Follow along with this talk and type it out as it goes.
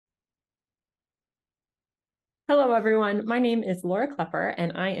Hello, everyone. My name is Laura Klepper,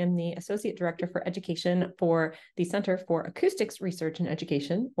 and I am the Associate Director for Education for the Center for Acoustics Research and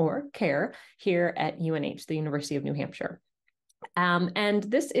Education, or CARE, here at UNH, the University of New Hampshire. And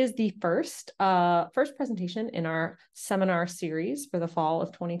this is the first presentation in our seminar series for the fall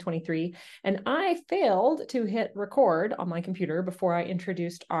of 2023. And I failed to hit record on my computer before I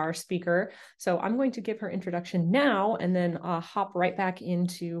introduced our speaker. So I'm going to give her introduction now and then hop right back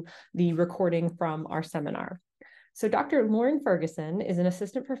into the recording from our seminar. So Dr. Lauren Ferguson is an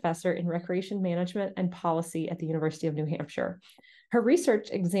assistant professor in recreation management and policy at the University of New Hampshire. Her research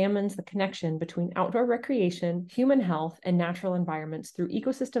examines the connection between outdoor recreation, human health, and natural environments through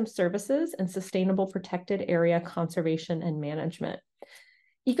ecosystem services and sustainable protected area conservation and management.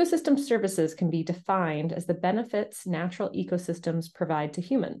 Ecosystem services can be defined as the benefits natural ecosystems provide to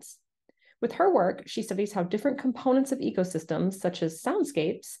humans. With her work, she studies how different components of ecosystems, such as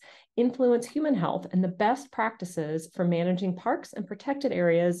soundscapes, influence human health and the best practices for managing parks and protected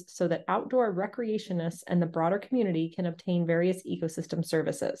areas so that outdoor recreationists and the broader community can obtain various ecosystem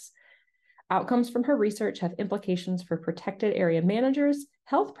services. Outcomes from her research have implications for protected area managers,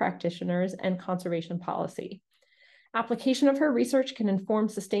 health practitioners, and conservation policy. Application of her research can inform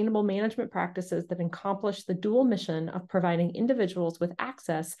sustainable management practices that accomplish the dual mission of providing individuals with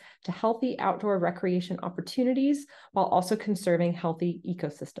access to healthy outdoor recreation opportunities while also conserving healthy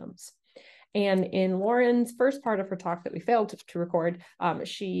ecosystems. And in Lauren's first part of her talk that we failed to record,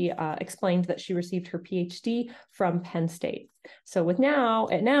 she explained that she received her PhD from Penn State. So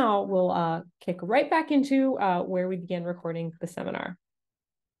now we'll kick right back into where we began recording the seminar.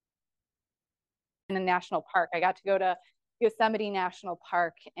 In a national park. I got to go to Yosemite National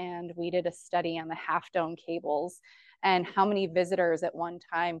Park and we did a study on the half dome cables and how many visitors at one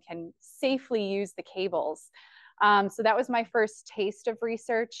time can safely use the cables. So that was my first taste of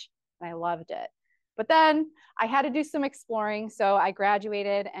research and I loved it. But then I had to do some exploring. So I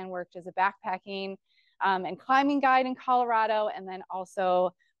graduated and worked as a backpacking and climbing guide in Colorado, and then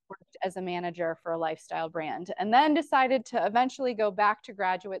also worked as a manager for a lifestyle brand, and then decided to eventually go back to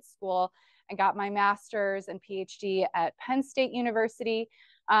graduate school and got my master's and PhD at Penn State University,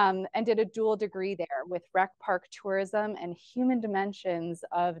 and did a dual degree there with rec park tourism and human dimensions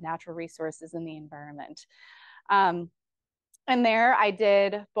of natural resources in the environment. And there I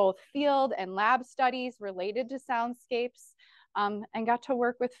did both field and lab studies related to soundscapes, and got to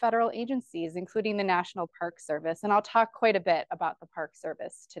work with federal agencies, including the National Park Service. And I'll talk quite a bit about the Park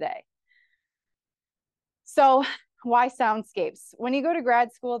Service today. So why soundscapes? When you go to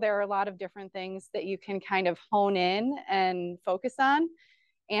grad school, there are a lot of different things that you can kind of hone in and focus on.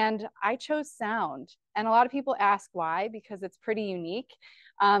 And I chose sound. And a lot of people ask why, because it's pretty unique.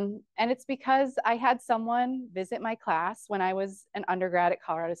 And it's because I had someone visit my class when I was an undergrad at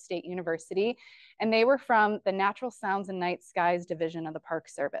Colorado State University, and they were from the Natural Sounds and Night Skies Division of the Park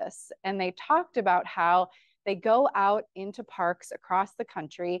Service. And they talked about how they go out into parks across the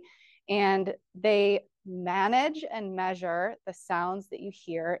country and they manage and measure the sounds that you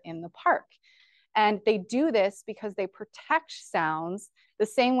hear in the park. And they do this because they protect sounds the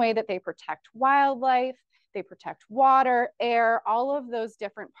same way that they protect wildlife, they protect water, air, all of those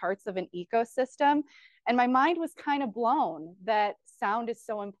different parts of an ecosystem. And my mind was kind of blown that sound is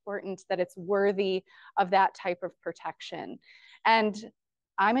so important that it's worthy of that type of protection. And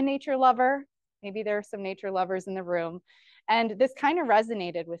I'm a nature lover. Maybe there are some nature lovers in the room. And this kind of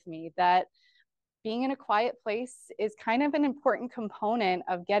resonated with me, that being in a quiet place is kind of an important component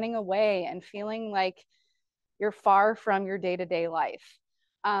of getting away and feeling like you're far from your day-to-day life.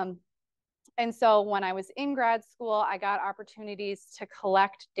 And so when I was in grad school, I got opportunities to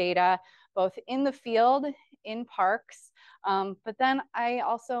collect data, both in the field, in parks, but then I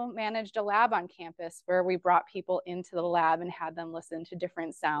also managed a lab on campus where we brought people into the lab and had them listen to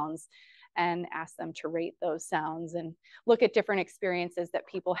different sounds and ask them to rate those sounds and look at different experiences that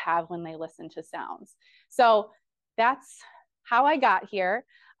people have when they listen to sounds. So that's how I got here.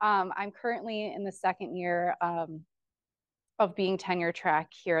 I'm currently in the second year of being tenure track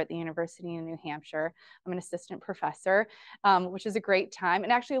here at the University of New Hampshire. I'm an assistant professor, which is a great time.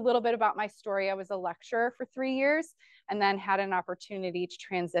 And actually a little bit about my story, I was a lecturer for 3 years and then had an opportunity to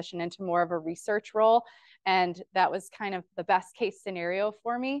transition into more of a research role. And that was kind of the best case scenario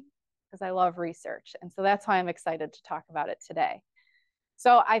for me because I love research. And so that's why I'm excited to talk about it today.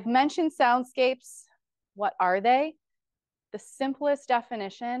 So I've mentioned soundscapes. What are they? The simplest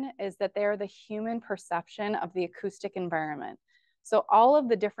definition is that they are the human perception of the acoustic environment. So all of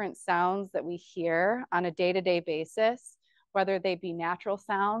the different sounds that we hear on a day-to-day basis, whether they be natural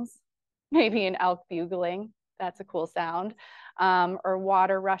sounds, maybe an elk bugling, that's a cool sound, or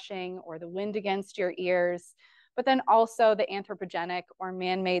water rushing, or the wind against your ears, but then also the anthropogenic or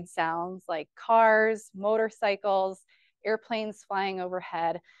man-made sounds like cars, motorcycles, airplanes flying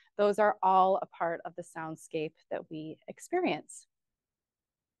overhead. Those are all a part of the soundscape that we experience.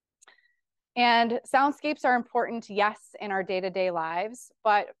 And soundscapes are important, yes, in our day-to-day lives,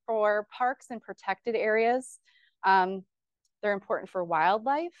 but for parks and protected areas, they're important for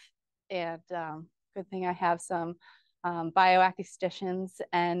wildlife. And good thing I have some bioacusticians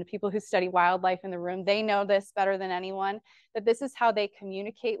and people who study wildlife in the room. They know this better than anyone, that this is how they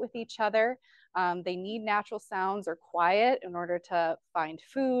communicate with each other. They need natural sounds or quiet in order to find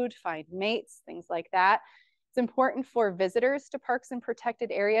food, find mates, things like that. It's important for visitors to parks and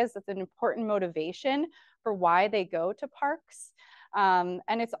protected areas. That's an important motivation for why they go to parks. And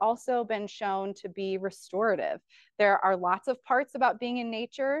it's also been shown to be restorative. There are lots of parts about being in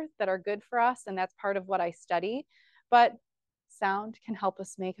nature that are good for us, and that's part of what I study. But sound can help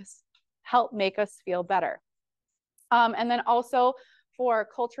make us feel better. And then also for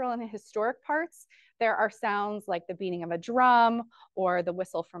cultural and historic parts, there are sounds like the beating of a drum or the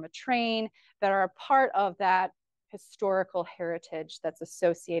whistle from a train that are a part of that historical heritage that's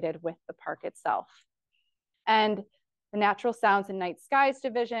associated with the park itself. And the Natural Sounds and Night Skies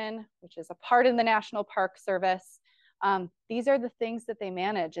Division, which is a part of the National Park Service, these are the things that they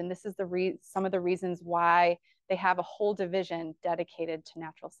manage. And this is some of the reasons why they have a whole division dedicated to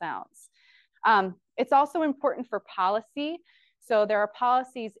natural sounds. It's also important for policy. So there are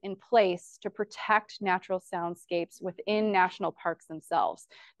policies in place to protect natural soundscapes within national parks themselves.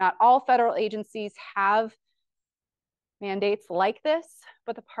 Not all federal agencies have mandates like this,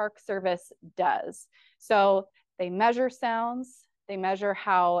 but the Park Service does. So they measure sounds, they measure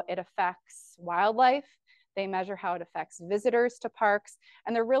how it affects wildlife, they measure how it affects visitors to parks,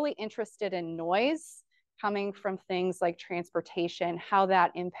 and they're really interested in noise coming from things like transportation, how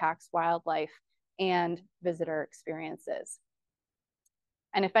that impacts wildlife and visitor experiences.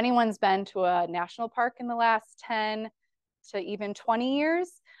 And if anyone's been to a national park in the last 10 to even 20 years,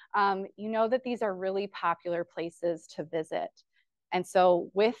 you know that these are really popular places to visit. And so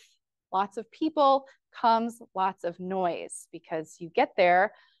with lots of people comes lots of noise because you get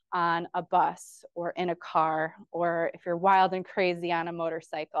there on a bus or in a car, or if you're wild and crazy on a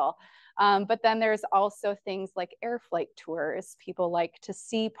motorcycle. But then there's also things like air flight tours. People like to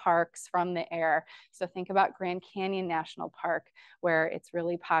see parks from the air. So think about Grand Canyon National Park, where it's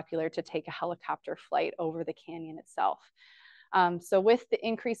really popular to take a helicopter flight over the canyon itself. So with the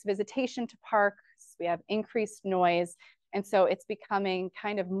increased visitation to parks, we have increased noise. And so it's becoming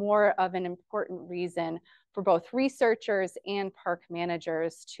kind of more of an important reason for both researchers and park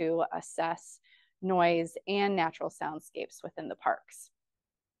managers to assess noise and natural soundscapes within the parks.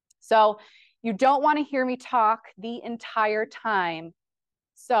 So you don't want to hear me talk the entire time.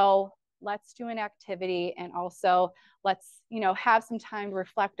 So let's do an activity, and also let's, have some time to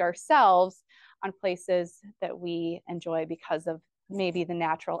reflect ourselves on places that we enjoy because of maybe the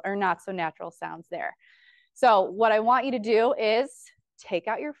natural or not so natural sounds there. So what I want you to do is take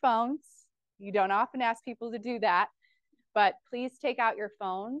out your phones. You don't often ask people to do that, but please take out your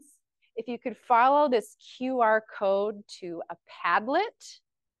phones. If you could follow this QR code to a Padlet,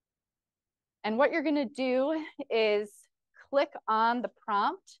 and what you're going to do is click on the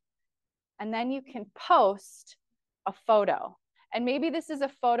prompt, and then you can post a photo. And maybe this is a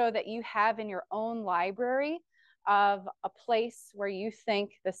photo that you have in your own library of a place where you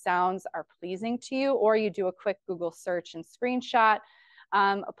think the sounds are pleasing to you, or you do a quick Google search and screenshot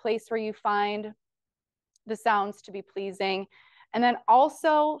a place where you find the sounds to be pleasing. And then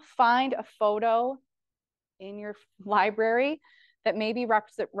also find a photo in your library that maybe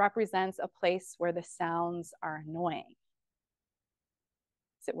represents a place where the sounds are annoying.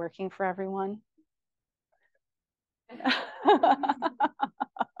 Is it working for everyone?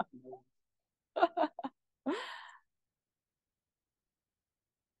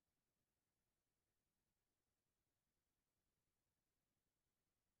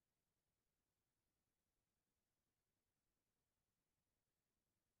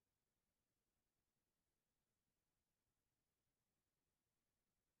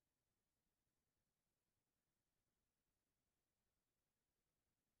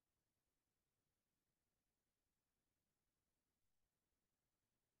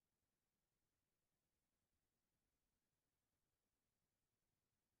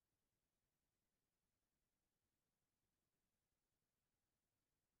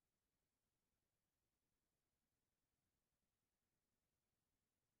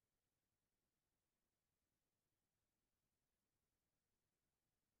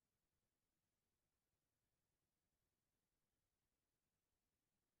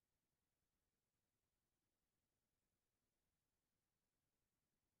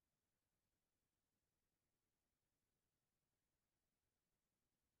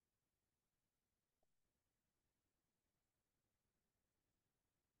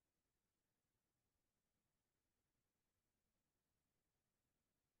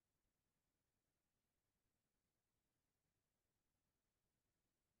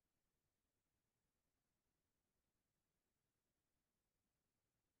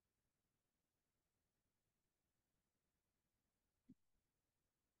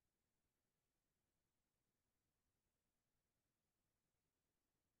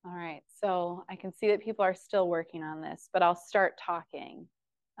 All right, so I can see that people are still working on this, but I'll start talking.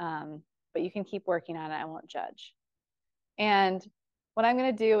 But you can keep working on it, I won't judge. And what I'm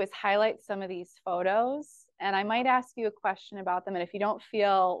gonna do is highlight some of these photos, and I might ask you a question about them. And if you don't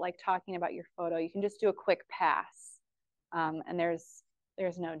feel like talking about your photo, you can just do a quick pass. And there's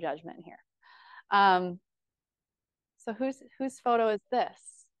no judgment here. So whose photo is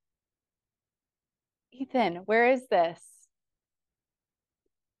this? Ethan, where is this?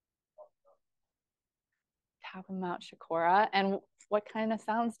 Top of Mount Shakora. And what kind of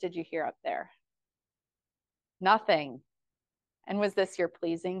sounds did you hear up there? Nothing. And was this your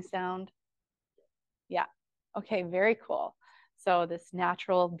pleasing sound? Yeah. Okay, very cool. So this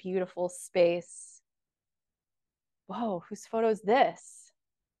natural, beautiful space. Whoa, whose photo is this?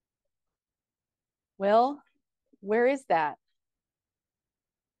 Will, where is that?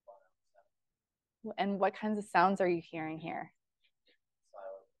 And what kinds of sounds are you hearing here?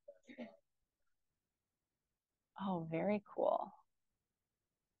 Oh, very cool.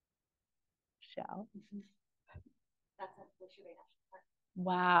 Shout.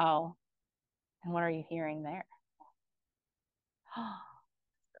 Wow. And what are you hearing there?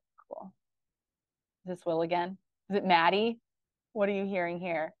 Cool. Is this Will again? Is it Maddie? What are you hearing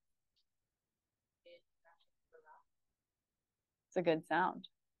here? It's a good sound.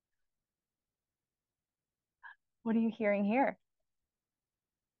 What are you hearing here?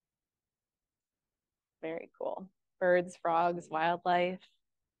 Very cool. Birds, frogs, wildlife.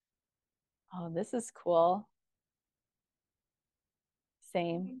 Oh, this is cool.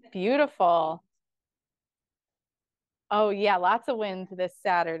 Same. Beautiful. Oh, yeah, lots of wind this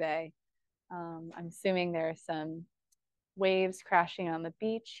Saturday. I'm assuming there are some waves crashing on the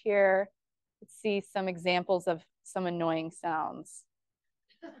beach here. Let's see some examples of some annoying sounds.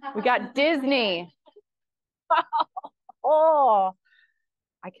 We got Disney. Oh,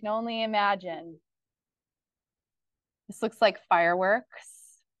 I can only imagine. This looks like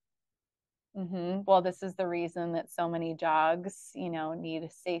fireworks. Well, this is the reason that so many dogs, need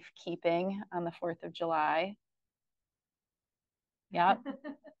safekeeping on the 4th of July. Yep.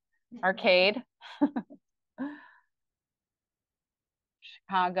 Arcade.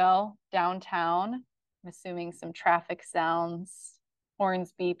 Chicago, downtown. I'm assuming some traffic sounds,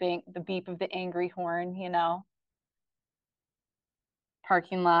 horns beeping, the beep of the angry horn,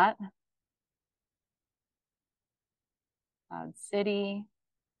 Parking lot. Cloud City.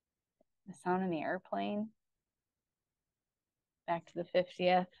 The sound in the airplane. Back to the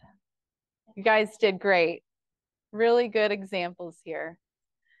 50th. You guys did great. Really good examples here.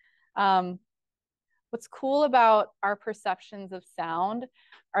 What's cool about our perceptions of sound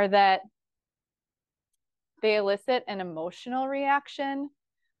are that they elicit an emotional reaction.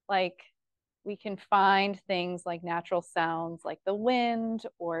 Like we can find things like natural sounds like the wind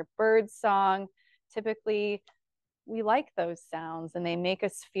or bird song. Typically, we like those sounds and they make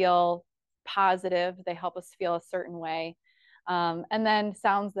us feel positive. They help us feel a certain way. And then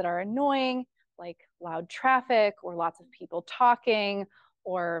sounds that are annoying, like loud traffic or lots of people talking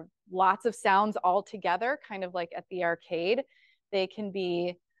or lots of sounds all together, kind of like at the arcade, they can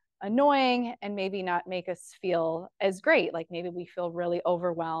be annoying and maybe not make us feel as great. Like maybe we feel really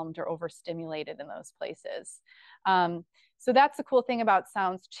overwhelmed or overstimulated in those places. So that's the cool thing about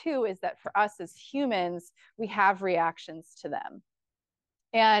sounds too, is that for us as humans, we have reactions to them.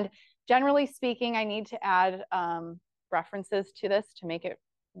 And generally speaking, I need to add references to this to make it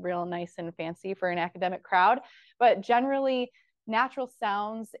real nice and fancy for an academic crowd. But generally, natural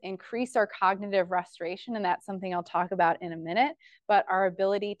sounds increase our cognitive restoration, and that's something I'll talk about in a minute, but our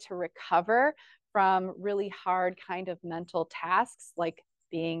ability to recover from really hard kind of mental tasks like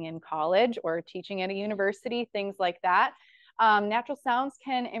being in college or teaching at a university, things like that. Natural sounds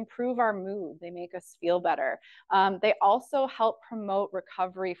can improve our mood. They make us feel better. They also help promote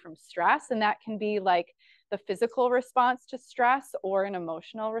recovery from stress, and that can be like the physical response to stress or an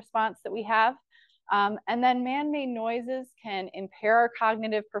emotional response that we have. And then man-made noises can impair our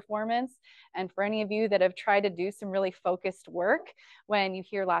cognitive performance. And for any of you that have tried to do some really focused work, when you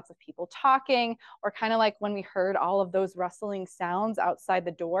hear lots of people talking, or kind of like when we heard all of those rustling sounds outside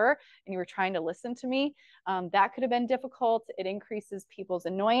the door and you were trying to listen to me, that could have been difficult. It increases people's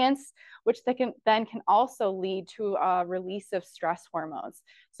annoyance, which then can also lead to a release of stress hormones.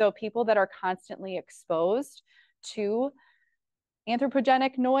 So people that are constantly exposed to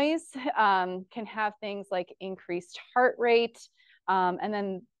anthropogenic noise can have things like increased heart rate, and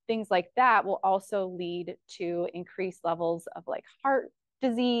then things like that will also lead to increased levels of like heart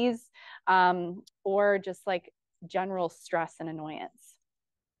disease, or just like general stress and annoyance.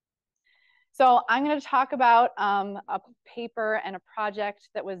 So I'm going to talk about a paper and a project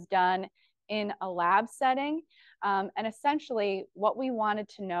that was done in a lab setting. And essentially what we wanted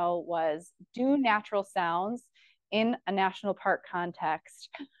to know was, do natural sounds in a national park context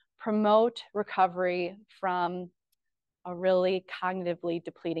promote recovery from a really cognitively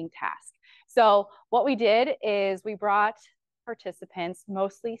depleting task? So what we did is we brought participants,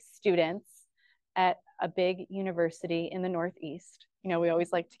 mostly students, at a big university in the Northeast. You know, we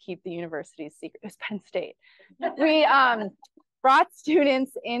always like to keep the universities secret. It was Penn State. We brought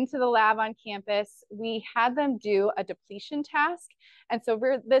students into the lab on campus. We had them do a depletion task. And so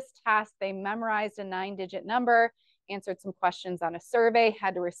for this task, they memorized a 9-digit number, answered some questions on a survey,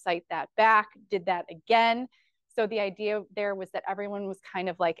 had to recite that back, did that again. So the idea there was that everyone was kind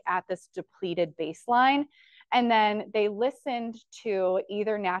of like at this depleted baseline. And then they listened to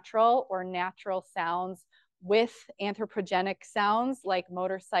either natural or natural sounds with anthropogenic sounds like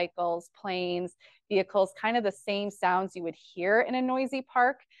motorcycles, planes, vehicles, kind of the same sounds you would hear in a noisy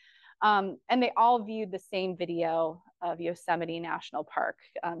park. And they all viewed the same video of Yosemite National Park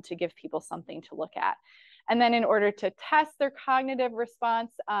to give people something to look at. And then in order to test their cognitive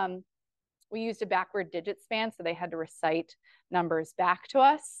response, we used a backward digit span, so they had to recite numbers back to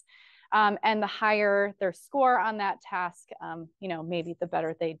us. And the higher their score on that task, you know, maybe the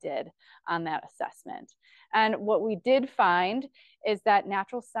better they did on that assessment. And what we did find is that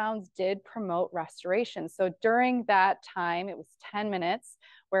natural sounds did promote restoration. So during that time, it was 10 minutes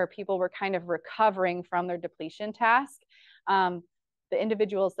where people were kind of recovering from their depletion task. The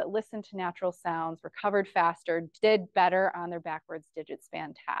individuals that listened to natural sounds recovered faster, did better on their backwards digit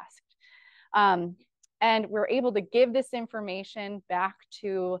span task. And we're able to give this information back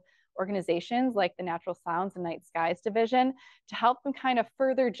to organizations like the Natural Sounds and Night Skies Division to help them kind of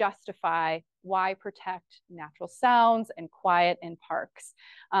further justify why protect natural sounds and quiet in parks,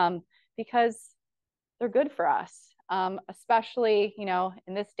 because they're good for us, especially, you know,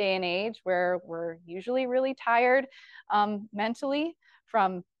 in this day and age where we're usually really tired mentally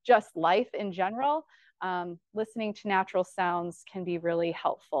from just life in general. Listening to natural sounds can be really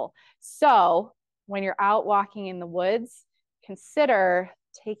helpful. So when you're out walking in the woods, consider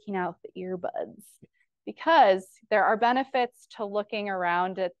taking out the earbuds, because there are benefits to looking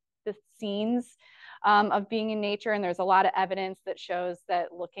around at the scenes of being in nature. And there's a lot of evidence that shows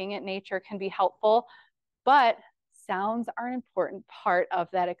that looking at nature can be helpful, but sounds are an important part of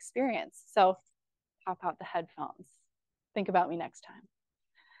that experience. So pop out the headphones. Think about me next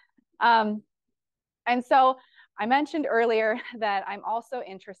time. And so I mentioned earlier that I'm also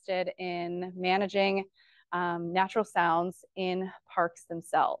interested in managing natural sounds in parks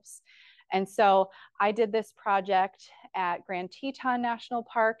themselves. And so I did this project at Grand Teton National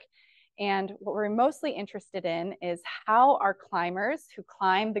Park. And what we're mostly interested in is how our climbers who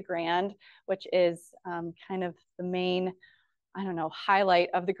climb the Grand, which is kind of the main, I don't know, highlight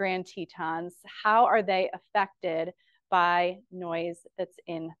of the Grand Tetons, how are they affected by noise that's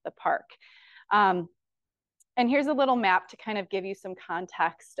in the park? And here's a little map to kind of give you some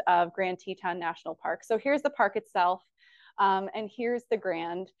context of Grand Teton National Park. So here's the park itself, and here's the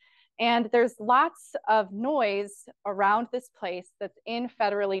Grand. And there's lots of noise around this place that's in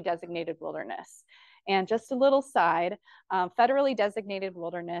federally designated wilderness. And just a little side, federally designated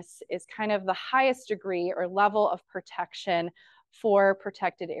wilderness is kind of the highest degree or level of protection for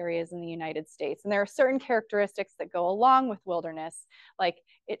protected areas in the United States. And there are certain characteristics that go along with wilderness, like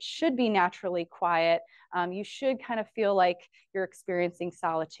it should be naturally quiet. You should kind of feel like you're experiencing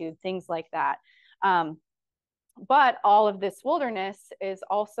solitude, things like that. But all of this wilderness is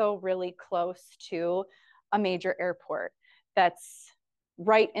also really close to a major airport that's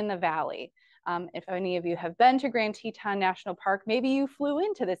right in the valley. If any of you have been to Grand Teton National Park, maybe you flew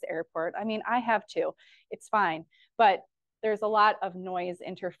into this airport. I mean, I have too. It's fine. But there's a lot of noise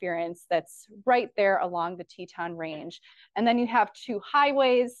interference that's right there along the Teton Range. And then you have two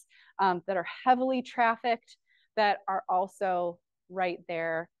highways that are heavily trafficked that are also right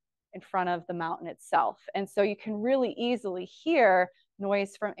there in front of the mountain itself. And so you can really easily hear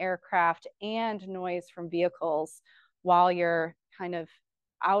noise from aircraft and noise from vehicles while you're kind of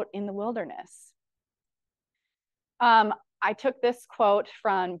out in the wilderness. I took this quote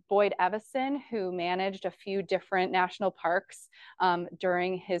from Boyd Evison, who managed a few different national parks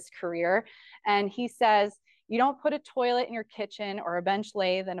during his career. And he says, "You don't put a toilet in your kitchen or a bench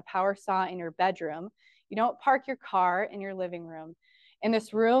lathe and a power saw in your bedroom. You don't park your car in your living room. In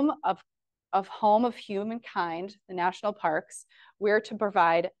this room of home of humankind, the national parks, we're to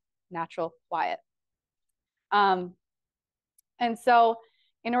provide natural quiet." And so,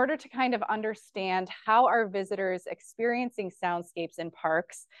 in order to kind of understand how our visitors experiencing soundscapes in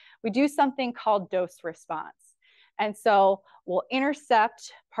parks, we do something called dose response. And so we'll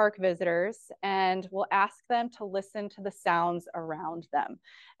intercept park visitors and we'll ask them to listen to the sounds around them.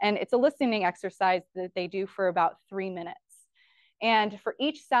 And it's a listening exercise that they do for about 3 minutes. And for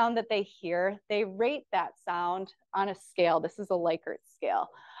each sound that they hear, they rate that sound on a scale. This is a Likert scale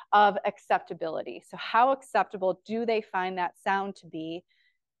of acceptability. So how acceptable do they find that sound to be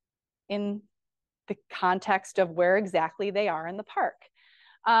in the context of where exactly they are in the park?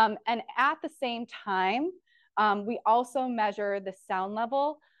 And at the same time, we also measure the sound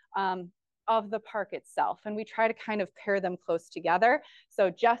level of the park itself, and we try to kind of pair them close together. So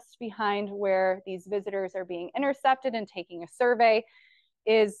just behind where these visitors are being intercepted and taking a survey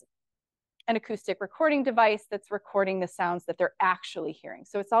is an acoustic recording device that's recording the sounds that they're actually hearing.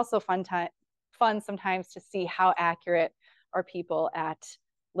 So it's also fun sometimes to see how accurate are people at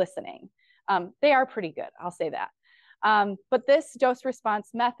listening. They are pretty good, I'll say that. But this dose response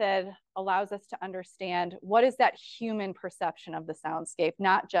method allows us to understand what is that human perception of the soundscape,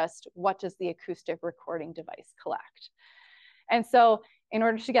 not just what does the acoustic recording device collect. And so in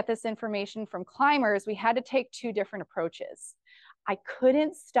order to get this information from climbers, we had to take 2 different approaches. I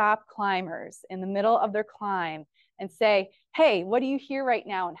couldn't stop climbers in the middle of their climb and say, hey, what do you hear right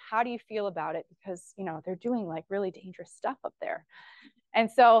now? And how do you feel about it? Because, you know, they're doing like really dangerous stuff up there. And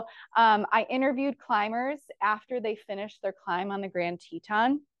so I interviewed climbers after they finished their climb on the Grand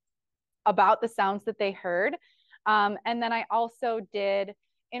Teton about the sounds that they heard. And then I also did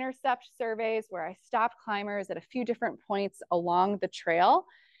intercept surveys where I stopped climbers at a few different points along the trail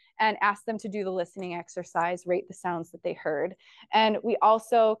and asked them to do the listening exercise, rate the sounds that they heard. And we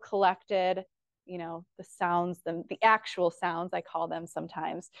also collected, you know, the sounds, the actual sounds, I call them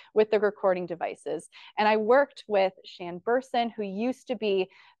sometimes, with the recording devices. And I worked with Shan Burson, who used to be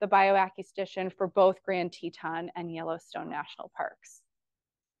the bioacoustician for both Grand Teton and Yellowstone National Parks.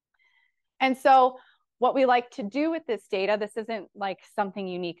 And so what we like to do with this data, this isn't like something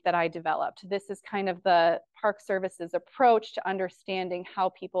unique that I developed. This is kind of the Park Service's approach to understanding how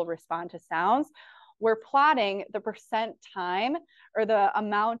people respond to sounds. We're plotting the percent time or the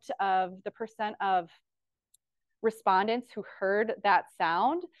amount of the percent of respondents who heard that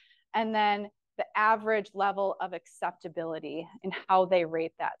sound, and then the average level of acceptability in how they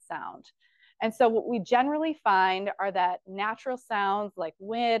rate that sound. And so what we generally find are that natural sounds like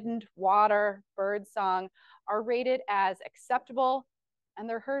wind, water, bird song are rated as acceptable, and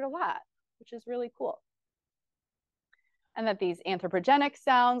they're heard a lot, which is really cool. And that these anthropogenic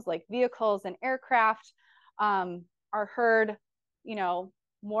sounds like vehicles and aircraft are heard, you know,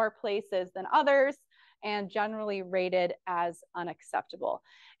 more places than others and generally rated as unacceptable.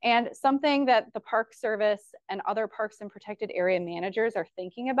 And something that the Park Service and other parks and protected area managers are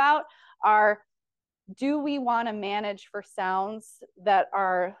thinking about are, do we want to manage for sounds that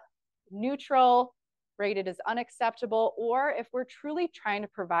are neutral, rated as unacceptable, or if we're truly trying to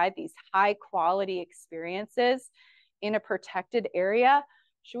provide these high quality experiences in a protected area,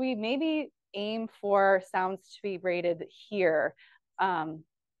 should we maybe aim for sounds to be rated here,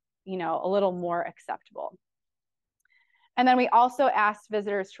 you know, a little more acceptable? And then we also asked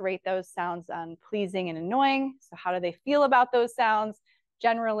visitors to rate those sounds on pleasing and annoying. So how do they feel about those sounds?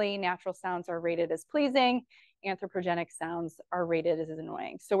 Generally, natural sounds are rated as pleasing. Anthropogenic sounds are rated as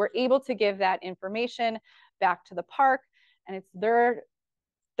annoying. So we're able to give that information back to the park, and it's their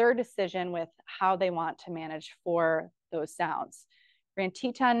decision with how they want to manage for those sounds. Grand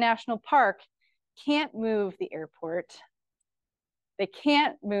Teton National Park can't move the airport. They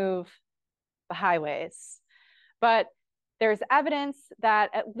can't move the highways, but there's evidence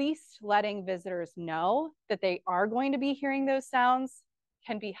that at least letting visitors know that they are going to be hearing those sounds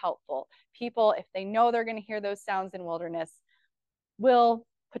can be helpful. People, if they know they're going to hear those sounds in wilderness, will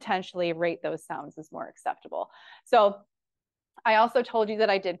potentially rate those sounds as more acceptable. So I also told you that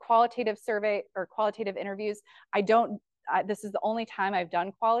I did qualitative survey or qualitative interviews. This is the only time I've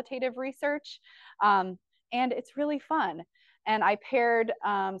done qualitative research, and it's really fun. And I paired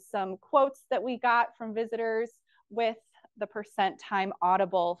some quotes that we got from visitors with the percent time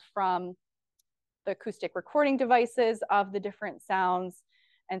audible from the acoustic recording devices of the different sounds.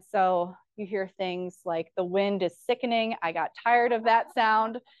 And so you hear things like, the wind is sickening. I got tired of that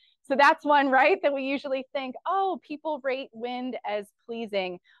sound. So that's one, right? That we usually think, oh, people rate wind as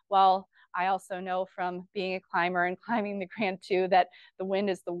pleasing. Well, I also know from being a climber and climbing the Grand 2 that the wind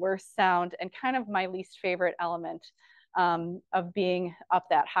is the worst sound and kind of my least favorite element of being up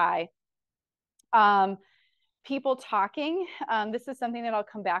that high. People talking, this is something that I'll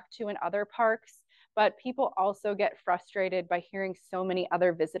come back to in other parks, but people also get frustrated by hearing so many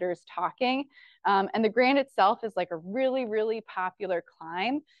other visitors talking. And the Grand itself is like a really, really popular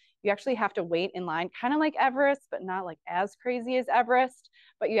climb. You actually have to wait in line, kind of like Everest, but not like as crazy as Everest.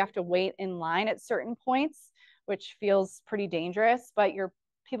 But you have to wait in line at certain points, which feels pretty dangerous. But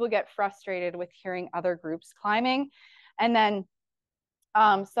people get frustrated with hearing other groups climbing. And then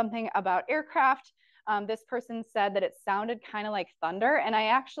something about aircraft. This person said that it sounded kind of like thunder. And I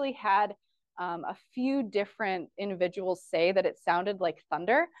actually had a few different individuals say that it sounded like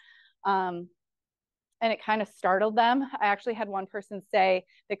thunder. And it kind of startled them. I actually had one person say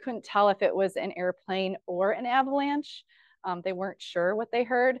they couldn't tell if it was an airplane or an avalanche. They weren't sure what they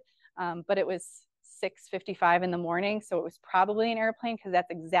heard, but it was 6:55 in the morning. So it was probably an airplane because that's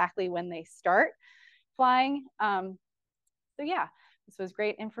exactly when they start flying. So yeah, this was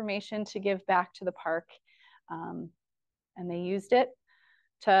great information to give back to the park. And they used it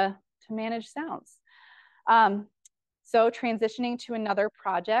to manage sounds. So transitioning to another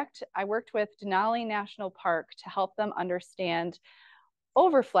project, I worked with Denali National Park to help them understand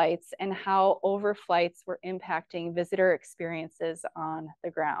overflights and how overflights were impacting visitor experiences on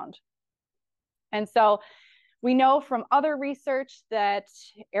the ground. And so we know from other research that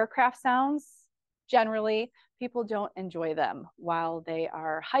aircraft sounds, generally, people don't enjoy them while they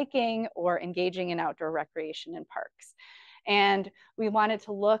are hiking or engaging in outdoor recreation in parks. And we wanted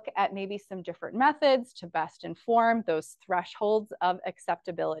to look at maybe some different methods to best inform those thresholds of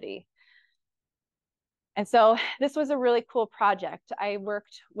acceptability. And so this was a really cool project. I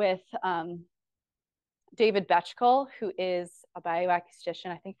worked with David Betchkel, who is a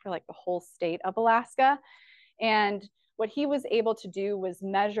bioacoustician, I think for like the whole state of Alaska. And what he was able to do was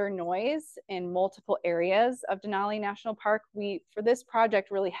measure noise in multiple areas of Denali National Park. We, for this project,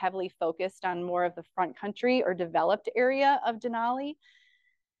 really heavily focused on more of the front country or developed area of Denali.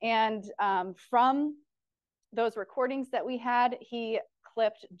 And from those recordings that we had, he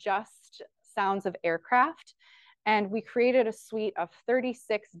clipped just sounds of aircraft. And we created a suite of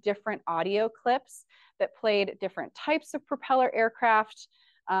 36 different audio clips that played different types of propeller aircraft,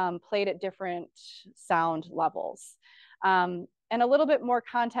 played at different sound levels. And a little bit more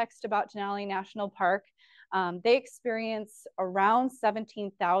context about Denali National Park. They experience around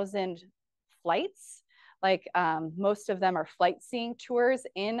 17,000 flights. Like most of them are flight seeing tours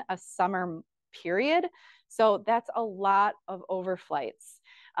in a summer period. So that's a lot of overflights.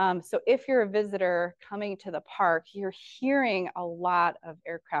 So if you're a visitor coming to the park, you're hearing a lot of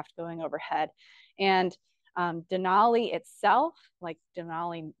aircraft going overhead. And Denali itself, like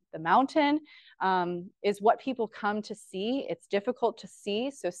Denali the mountain, is what people come to see. It's difficult to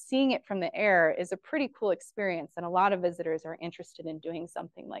see, so seeing it from the air is a pretty cool experience, and a lot of visitors are interested in doing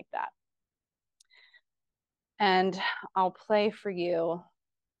something like that. And I'll play for you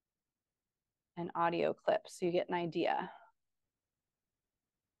an audio clip so you get an idea.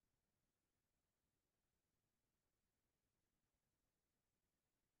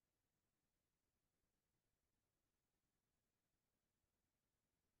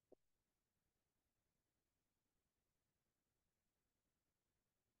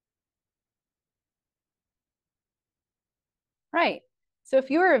 Right. So if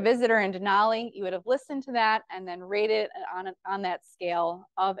you were a visitor in Denali, you would have listened to that and then rated it on that scale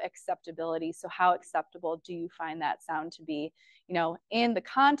of acceptability. So how acceptable do you find that sound to be, you know, in the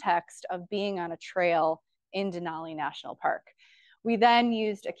context of being on a trail in Denali National Park? We then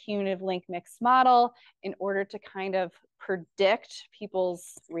used a cumulative link mix model in order to kind of predict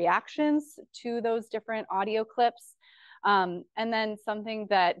people's reactions to those different audio clips. And then something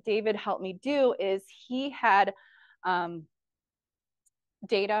that David helped me do is he had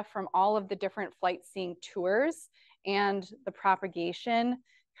data from all of the different flight seeing tours and the propagation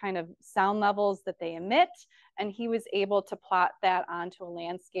kind of sound levels that they emit. And he was able to plot that onto a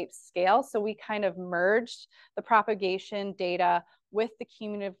landscape scale. So we kind of merged the propagation data with the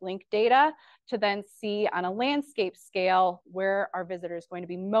cumulative link data to then see on a landscape scale where our visitors going to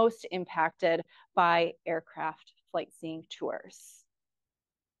be most impacted by aircraft flight seeing tours.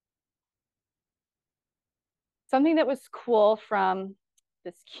 Something that was cool from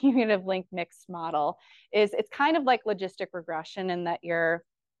this cumulative link mixed model is it's kind of like logistic regression in that you're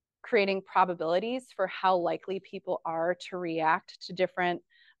creating probabilities for how likely people are to react to different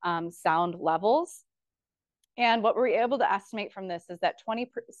sound levels. And what we're able to estimate from this is that 26%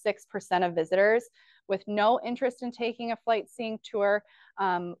 of visitors with no interest in taking a flight seeing tour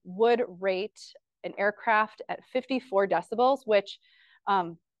would rate an aircraft at 54 decibels, which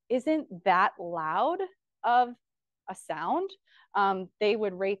isn't that loud of a sound, they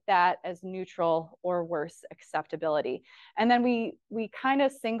would rate that as neutral or worse acceptability. And then we kind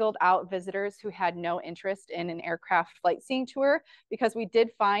of singled out visitors who had no interest in an aircraft flight seeing tour, because we did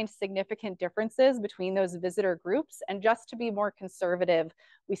find significant differences between those visitor groups. And just to be more conservative,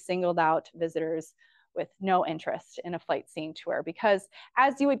 we singled out visitors with no interest in a flight seeing tour, because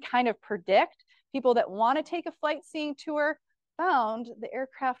as you would kind of predict, people that want to take a flight seeing tour found the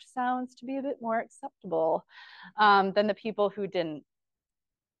aircraft sounds to be a bit more acceptable than the people who didn't.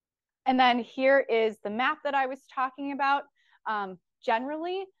 And then here is the map that I was talking about.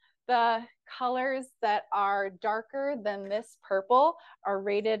 Generally, the colors that are darker than this purple are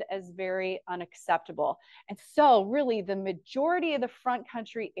rated as very unacceptable. And so really the majority of the front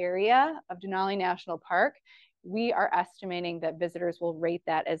country area of Denali National Park, we are estimating that visitors will rate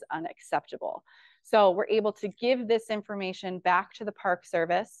that as unacceptable. So we're able to give this information back to the Park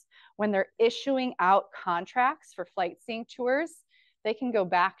Service. When they're issuing out contracts for flight seeing tours, they can go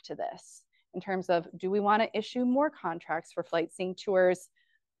back to this in terms of, do we want to issue more contracts for flight seeing tours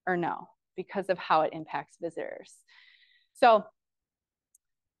or no, because of how it impacts visitors. So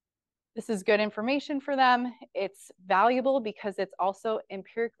this is good information for them. It's valuable because it's also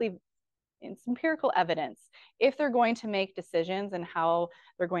it's empirical evidence. If they're going to make decisions and how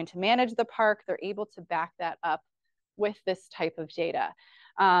they're going to manage the park, they're able to back that up with this type of data.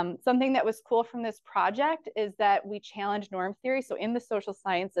 Something that was cool from this project is that we challenge norm theory. So in the social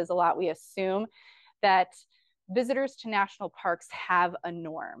sciences, a lot we assume that visitors to national parks have a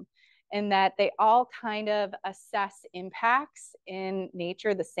norm, and that they all kind of assess impacts in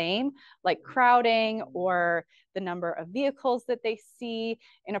nature the same, like crowding or the number of vehicles that they see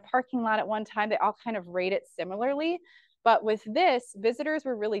in a parking lot at one time. They all kind of rate it similarly. But with this, visitors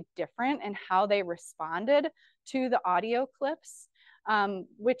were really different in how they responded to the audio clips,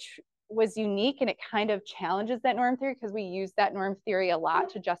 which was unique, and it kind of challenges that norm theory, because we use that norm theory a lot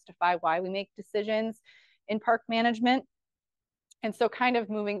to justify why we make decisions in park management. And so kind of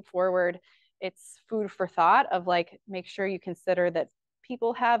moving forward, it's food for thought of like, make sure you consider that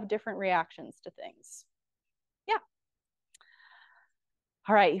people have different reactions to things. Yeah.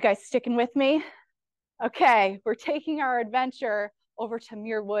 All right, you guys sticking with me? Okay, we're taking our adventure over to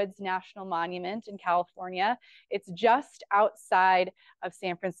Muir Woods National Monument in California. It's just outside of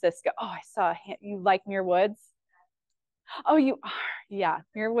San Francisco. Oh, I saw, you like Muir Woods? Oh, you are. Yeah,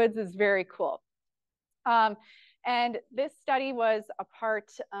 Muir Woods is very cool. And this study was a part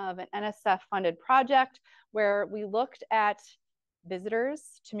of an NSF-funded project where we looked at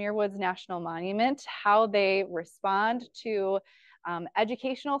visitors to Muir Woods National Monument, how they respond to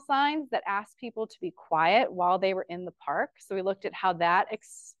educational signs that ask people to be quiet while they were in the park. So we looked at how that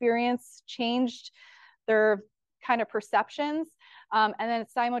experience changed their kind of perceptions. And then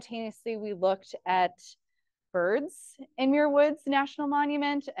simultaneously, we looked at birds in Muir Woods National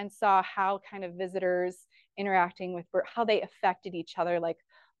Monument and saw how kind of visitors interacting with birds, how they affected each other, like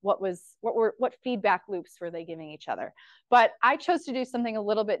what feedback loops were they giving each other. But I chose to do something a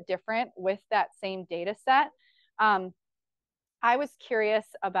little bit different with that same data set. I was curious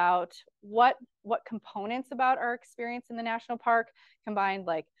about what components about our experience in the national park combined,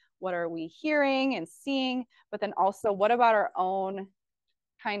 like what are we hearing and seeing, but then also what about our own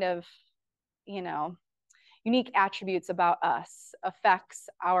kind of, unique attributes about us affects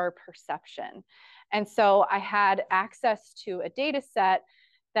our perception. And so I had access to a data set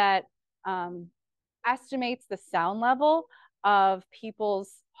that estimates the sound level of people's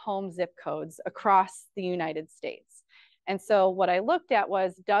home zip codes across the United States. And so what I looked at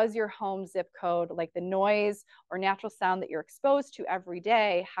was, does your home zip code, like the noise or natural sound that you're exposed to every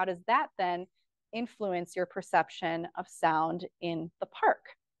day, how does that then influence your perception of sound in the park?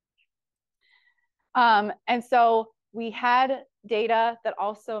 And so we had data that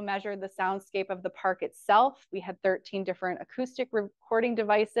also measured the soundscape of the park itself. We had 13 different acoustic recording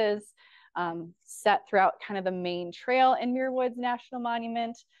devices set throughout kind of the main trail in Muir Woods National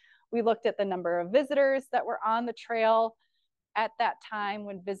Monument. We looked at the number of visitors that were on the trail at that time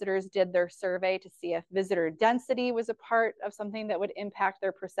when visitors did their survey to see if visitor density was a part of something that would impact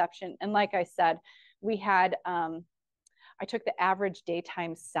their perception. And like I said, we had, I took the average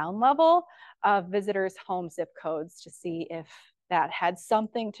daytime sound level of visitors' home zip codes to see if that had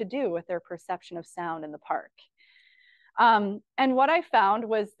something to do with their perception of sound in the park. And what I found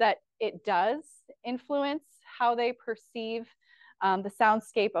was that it does influence how they perceive the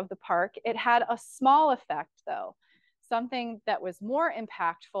soundscape of the park. It had a small effect, though. Something that was more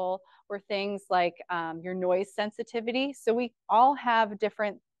impactful were things like your noise sensitivity. So we all have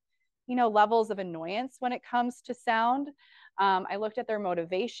different levels of annoyance when it comes to sound. I looked at their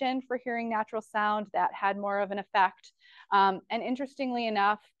motivation for hearing natural sound. That had more of an effect. And interestingly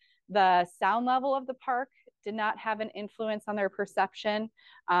enough, the sound level of the park did not have an influence on their perception,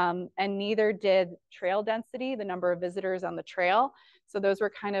 and neither did trail density, the number of visitors on the trail. So those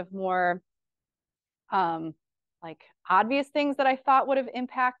were kind of more like obvious things that I thought would have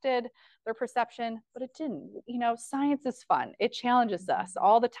impacted their perception, but it didn't. You know, science is fun. It challenges us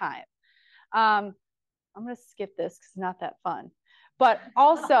all the time. I'm going to skip this because it's not that fun. But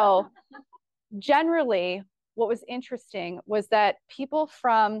also, generally, what was interesting was that people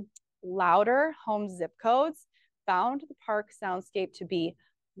from louder home zip codes found the park soundscape to be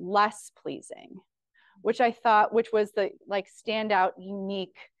less pleasing, which I thought, which was the like standout,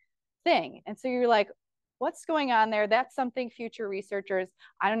 unique thing. And so you're like, what's going on there? That's something future researchers,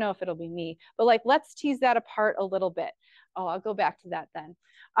 I don't know if it'll be me, but like, let's tease that apart a little bit. Oh, I'll go back to that then.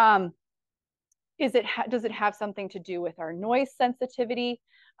 Does it have something to do with our noise sensitivity?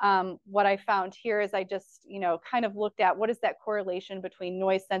 What I found here is I just, kind of looked at what is that correlation between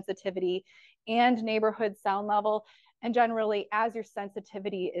noise sensitivity and neighborhood sound level. And generally, as your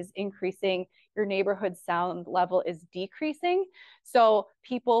sensitivity is increasing, your neighborhood sound level is decreasing. So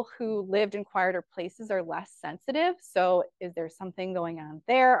people who lived in quieter places are less sensitive. So is there something going on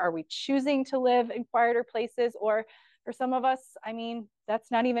there? Are we choosing to live in quieter places? Or for some of us, I mean,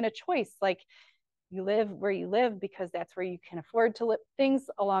 that's not even a choice. Like, you live where you live because that's where you can afford to live, things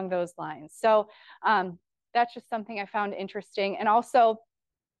along those lines. So that's just something I found interesting. And also,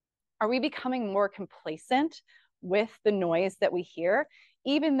 are we becoming more complacent with the noise that we hear?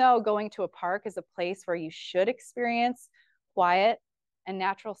 Even though going to a park is a place where you should experience quiet and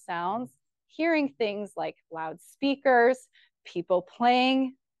natural sounds, hearing things like loudspeakers, people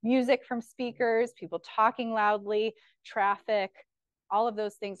playing music from speakers, people talking loudly, traffic, all of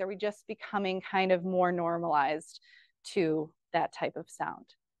those things, are we just becoming kind of more normalized to that type of sound?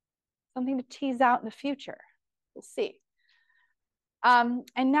 Something to tease out in the future. We'll see. And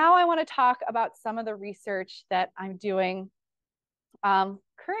now I want to talk about some of the research that I'm doing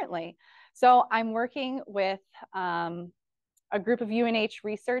currently. So I'm working with a group of UNH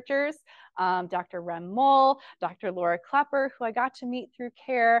researchers, Dr. Rem Moll, Dr. Laura Klepper, who I got to meet through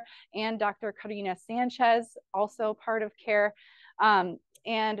CARE, and Dr. Carolina Sanchez, also part of CARE.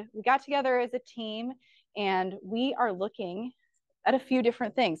 And we got together as a team, and we are looking at a few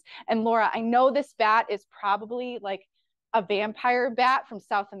different things. And Laura, I know this bat is probably like a vampire bat from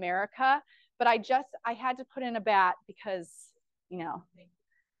South America, but I had to put in a bat because,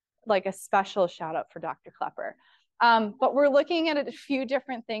 like a special shout out for Dr. Klepper. But we're looking at a few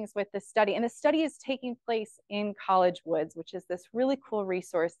different things with this study. And the study is taking place in College Woods, which is this really cool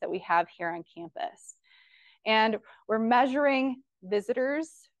resource that we have here on campus. And we're measuring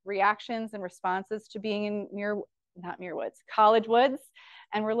visitors' reactions and responses to being in College Woods.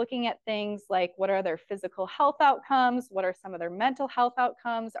 And we're looking at things like, what are their physical health outcomes? What are some of their mental health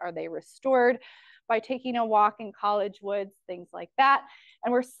outcomes? Are they restored by taking a walk in College Woods? Things like that.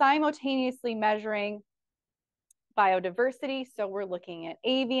 And we're simultaneously measuring biodiversity. So we're looking at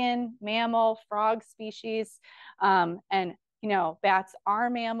avian, mammal, frog species, and bats are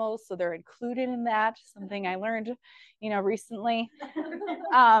mammals, so they're included in that. Something I learned, recently.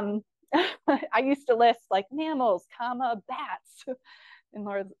 I used to list like mammals, bats, and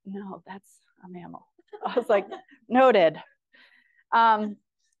Laura's, no, that's a mammal. I was like, noted.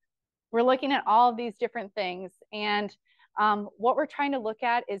 We're looking at all of these different things, and what we're trying to look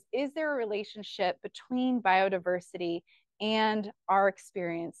at is there a relationship between biodiversity and our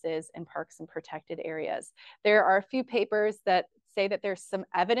experiences in parks and protected areas? There are a few papers that say that there's some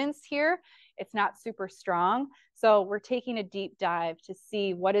evidence here. It's not super strong. So we're taking a deep dive to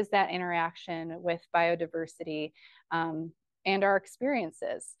see what is that interaction with biodiversity and our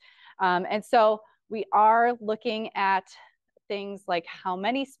experiences. And so we are looking at things like how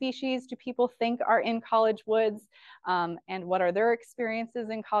many species do people think are in College Woods, and what are their experiences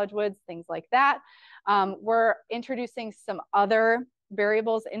in College Woods, things like that. We're introducing some other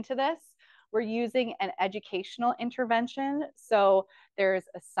variables into this. We're using an educational intervention. So there's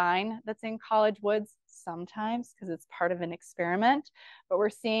a sign that's in College Woods sometimes because it's part of an experiment, but we're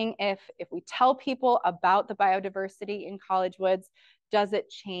seeing if we tell people about the biodiversity in College Woods, does it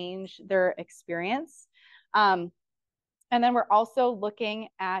change their experience? And then we're also looking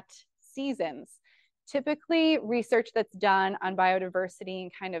at seasons. Typically, research that's done on biodiversity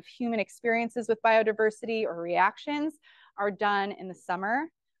and kind of human experiences with biodiversity or reactions are done in the summer,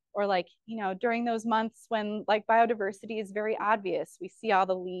 or during those months when biodiversity is very obvious. We see all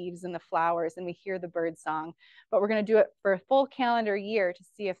the leaves and the flowers and we hear the bird song, but we're going to do it for a full calendar year to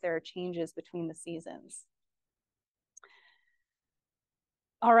see if there are changes between the seasons.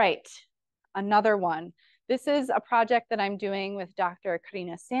 All right, another one. This is a project that I'm doing with Dr.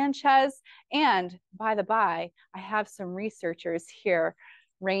 Karina Sanchez. And by the by, I have some researchers here,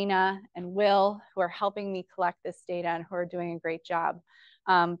 Raina and Will, who are helping me collect this data and who are doing a great job.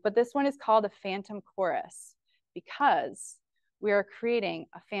 But this one is called a phantom chorus because we are creating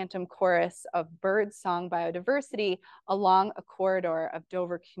a phantom chorus of bird song biodiversity along a corridor of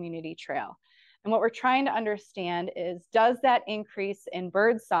Dover Community Trail. And what we're trying to understand is, does that increase in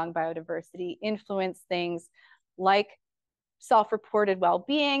birdsong biodiversity influence things like self-reported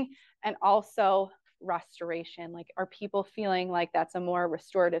well-being and also restoration? Like, are people feeling like that's a more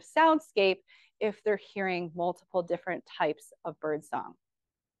restorative soundscape if they're hearing multiple different types of birdsong?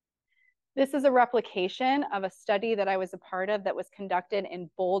 This is a replication of a study that I was a part of that was conducted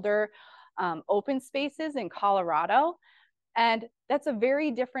in Boulder open spaces in Colorado. And that's a very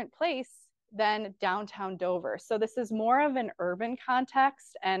different place than downtown Dover. So this is more of an urban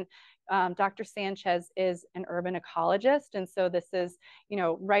context, and Dr. Sanchez is an urban ecologist, and so this is,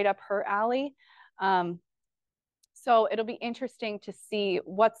 right up her alley. So it'll be interesting to see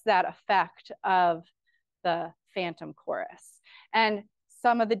what's that effect of the phantom chorus. And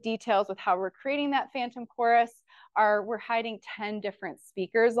some of the details with how we're creating that phantom chorus are we're hiding 10 different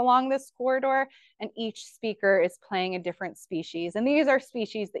speakers along this corridor, and each speaker is playing a different species. And these are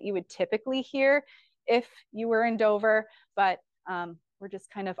species that you would typically hear if you were in Dover, but we're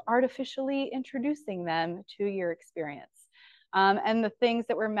just kind of artificially introducing them to your experience. And the things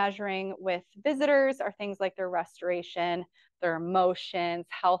that we're measuring with visitors are things like their restoration, their emotions,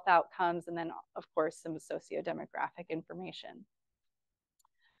 health outcomes, and then, of course, some sociodemographic information.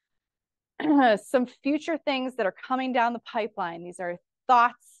 Some future things that are coming down the pipeline. These are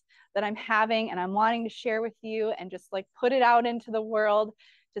thoughts that I'm having and I'm wanting to share with you and just like put it out into the world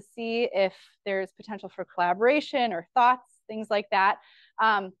to see if there's potential for collaboration or thoughts, things like that.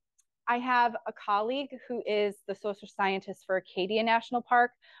 I have a colleague who is the social scientist for Acadia National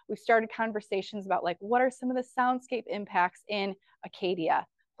Park. We've started conversations about like, what are some of the soundscape impacts in Acadia?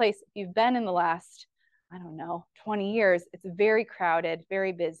 Place, if you've been in the last, I don't know, 20 years, it's very crowded,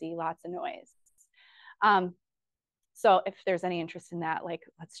 very busy, lots of noise. So if there's any interest in that, like,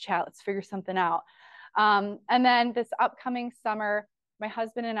 let's chat, let's figure something out. And then this upcoming summer, my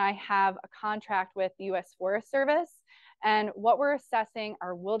husband and I have a contract with the U.S. Forest Service. And what we're assessing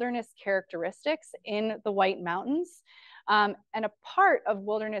are wilderness characteristics in the White Mountains. And a part of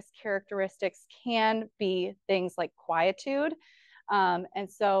wilderness characteristics can be things like quietude. And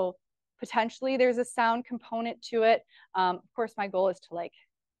so potentially there's a sound component to it. Of course, my goal is to like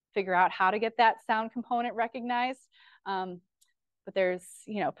figure out how to get that sound component recognized. But there's,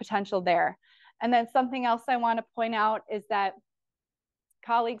 potential there. And then something else I want to point out is that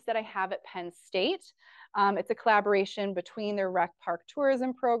colleagues that I have at Penn State, it's a collaboration between their Rec Park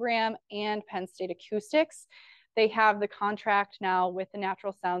Tourism Program and Penn State Acoustics. They have the contract now with the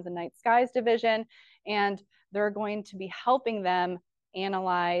Natural Sounds and Night Skies Division, and they're going to be helping them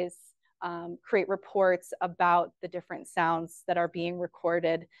analyze, create reports about the different sounds that are being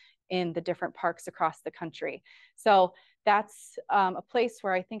recorded in the different parks across the country. So that's a place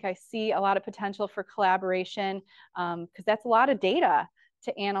where I think I see a lot of potential for collaboration, because that's a lot of data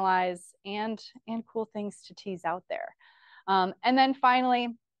to analyze and cool things to tease out there. And then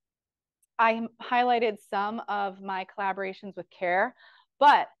finally, I highlighted some of my collaborations with CARE,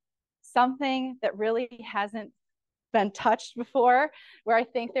 but something that really hasn't been touched before, where I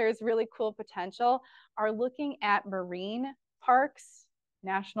think there's really cool potential, are looking at marine parks,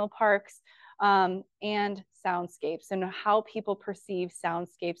 national parks, and soundscapes, and how people perceive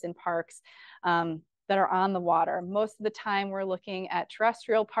soundscapes in parks that are on the water. Most of the time we're looking at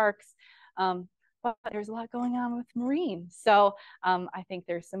terrestrial parks, but there's a lot going on with marine. So I think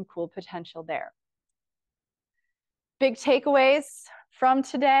there's some cool potential there. Big takeaways from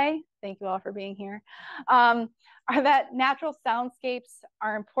today, thank you all for being here, are that natural soundscapes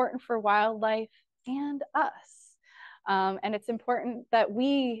are important for wildlife and us. And it's important that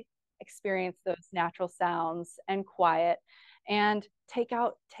we experience those natural sounds and quiet, and take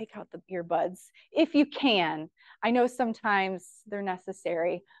out the earbuds if you can. I know sometimes they're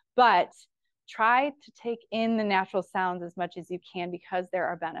necessary, but try to take in the natural sounds as much as you can, because there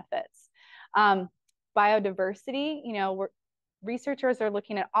are benefits. Biodiversity, researchers are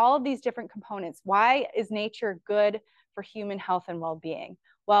looking at all of these different components. Why is nature good for human health and well-being?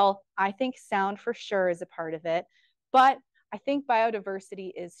 Well, I think sound for sure is a part of it, but I think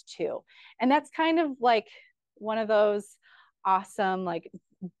biodiversity is too. And that's kind of like one of those awesome, like,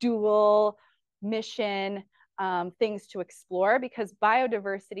 dual mission things to explore, because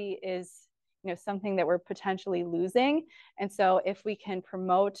biodiversity is something that we're potentially losing. And so if we can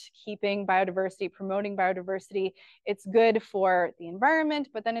promote keeping biodiversity, promoting biodiversity, it's good for the environment,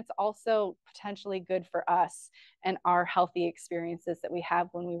 but then it's also potentially good for us and our healthy experiences that we have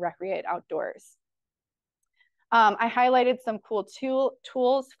when we recreate outdoors. I highlighted some cool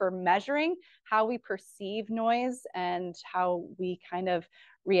tools for measuring how we perceive noise and how we kind of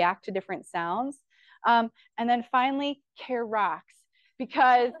react to different sounds. And then finally, care rocks,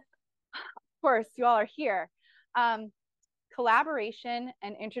 because of course you all are here. Collaboration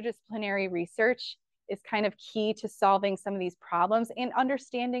and interdisciplinary research is kind of key to solving some of these problems and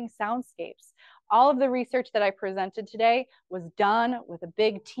understanding soundscapes. All of the research that I presented today was done with a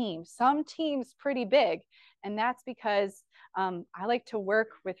big team, some teams pretty big. And that's because I like to work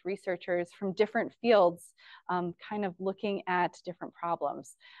with researchers from different fields, kind of looking at different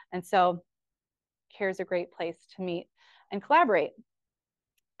problems. And so CARE is a great place to meet and collaborate.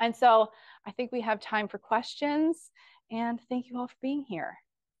 And so I think we have time for questions, and thank you all for being here.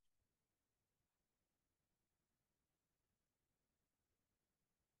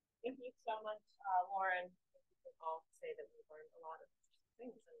 Thank you so much, Lauren. We can all say that we learned a lot of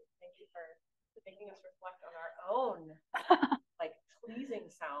things, and thank you for making us reflect on our own like pleasing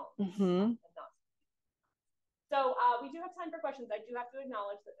sounds. And not. So we do have time for questions. I do have to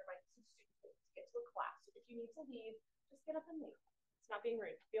acknowledge that there might be some students that get to a class. So if you need to leave, just get up and leave. It's not being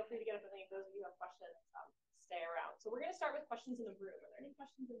rude. Feel free to get up and leave. Those of you who have questions, stay around. So we're going to start with questions in the room. Are there any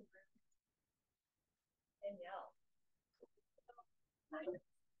questions in the room? Danielle.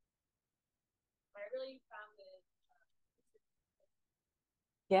 I really found it.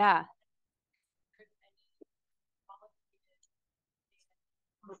 Yeah.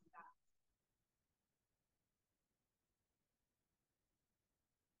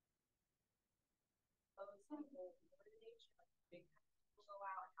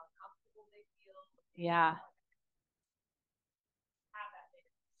 Yeah.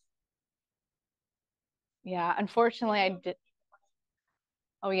 Yeah, unfortunately I did.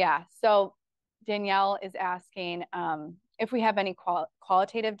 Oh yeah, so Danielle is asking if we have any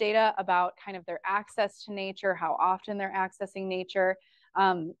qualitative data about kind of their access to nature, how often they're accessing nature.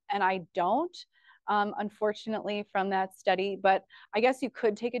 And I don't, unfortunately, from that study, but I guess you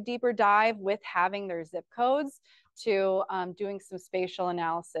could take a deeper dive with having their zip codes to doing some spatial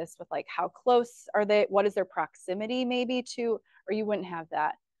analysis with like how close are they, what is their proximity maybe to, or you wouldn't have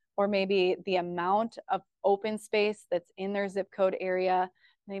that, or maybe the amount of open space that's in their zip code area,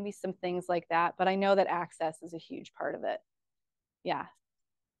 maybe some things like that. But I know that access is a huge part of it. Yeah.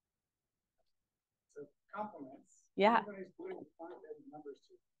 So compliments. Yeah. Everybody's putting quantitative numbers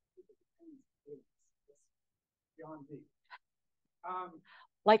to beyond me.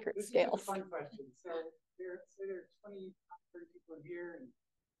 Likert this scales. Is a fun question. So there are 20, 30 people in here and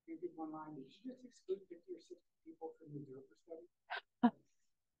 3 people online. Did you just exclude 50 or 60 people from the Dept study?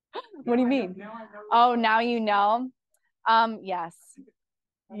 What do you mean? Oh, now you know. Yes.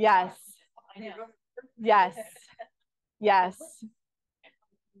 Yes. Yes. Yes.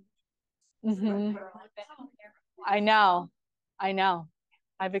 I know.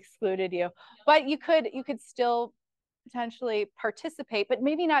 I've excluded you, but you could still potentially participate, but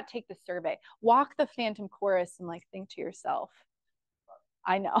maybe not take the survey. Walk the Phantom Chorus and like think to yourself.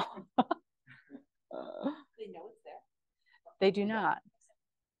 I know. They know it's there. They do not.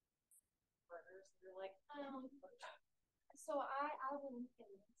 Like, so I wouldn't.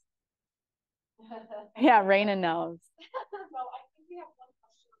 Yeah, Raina knows. Well, I think we have one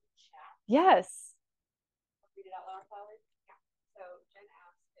question in the chat. Yes. I'll read it out loud, Valerie. Yeah. So Jen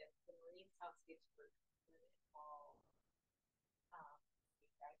asked if the marine soundscapes were involved.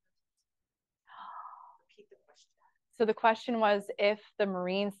 Repeat the question. So the question was if the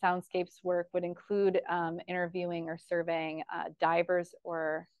marine soundscapes work would include interviewing or surveying divers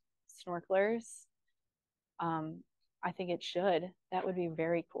or snorkelers. I think it should. That would be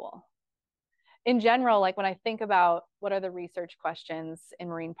very cool. In general, like when I think about what are the research questions in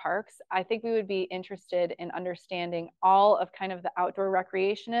marine parks, I think we would be interested in understanding all of kind of the outdoor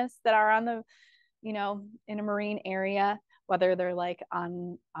recreationists that are on the, in a marine area, whether they're like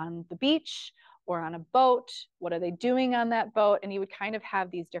on the beach or on a boat, what are they doing on that boat? And you would kind of have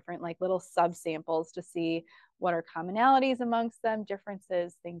these different like little subsamples to see what are commonalities amongst them,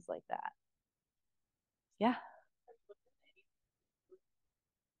 differences, things like that. Yeah.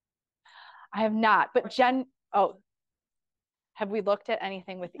 I have not, but Jen, have we looked at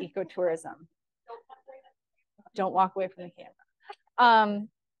anything with ecotourism? Don't walk away from the camera.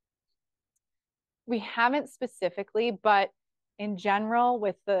 We haven't specifically, but in general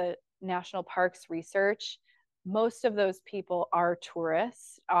with the national parks research, most of those people are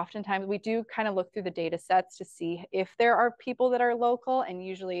tourists. Oftentimes we do kind of look through the data sets to see if there are people that are local, and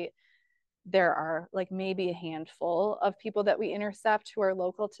usually there are like maybe a handful of people that we intercept who are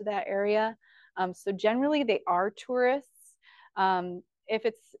local to that area. So generally they are tourists. If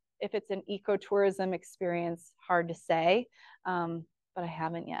it's an ecotourism experience, hard to say, but I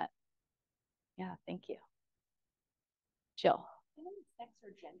haven't yet. Yeah, thank you. Jill. Any sex or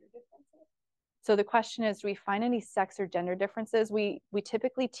gender differences? So the question is, do we find any sex or gender differences? We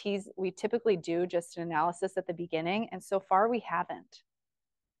typically do just an analysis at the beginning, and so far we haven't.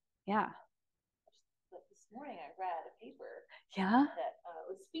 Yeah. Like this morning I read a paper that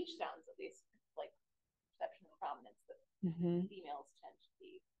was speech sounds, at least like perception and prominence, that females tend to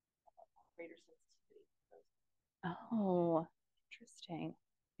be greater sensitivity. Oh, interesting.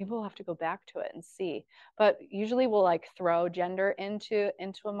 Maybe we'll have to go back to it and see. But usually we'll like throw gender into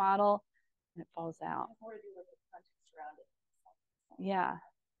a model and it falls out. More to do with the context around it. Yeah.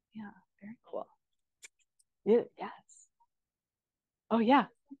 Yeah. Very cool. Yes. Oh yeah.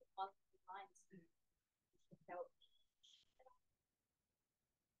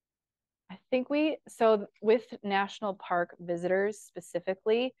 I think so with national park visitors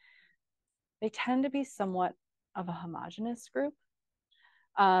specifically, they tend to be somewhat of a homogenous group,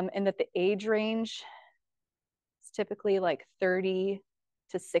 and that the age range is typically like 30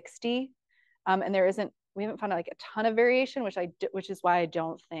 to 60, and we haven't found like a ton of variation, which is why I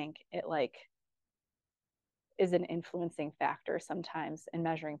don't think it like is an influencing factor sometimes in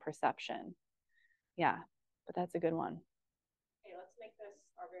measuring perception. Yeah, but that's a good one. Okay, let's make this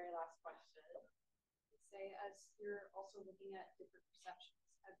our very last question. Say, as you're also looking at different perceptions,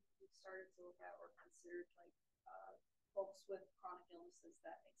 have you started to look at or considered like folks with chronic illnesses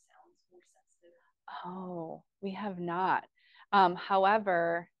that make sounds more sensitive? Oh, we have not.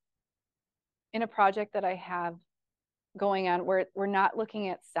 However, in a project that I have going on, we're not looking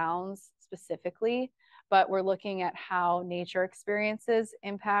at sounds specifically, but we're looking at how nature experiences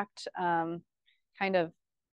impact kind of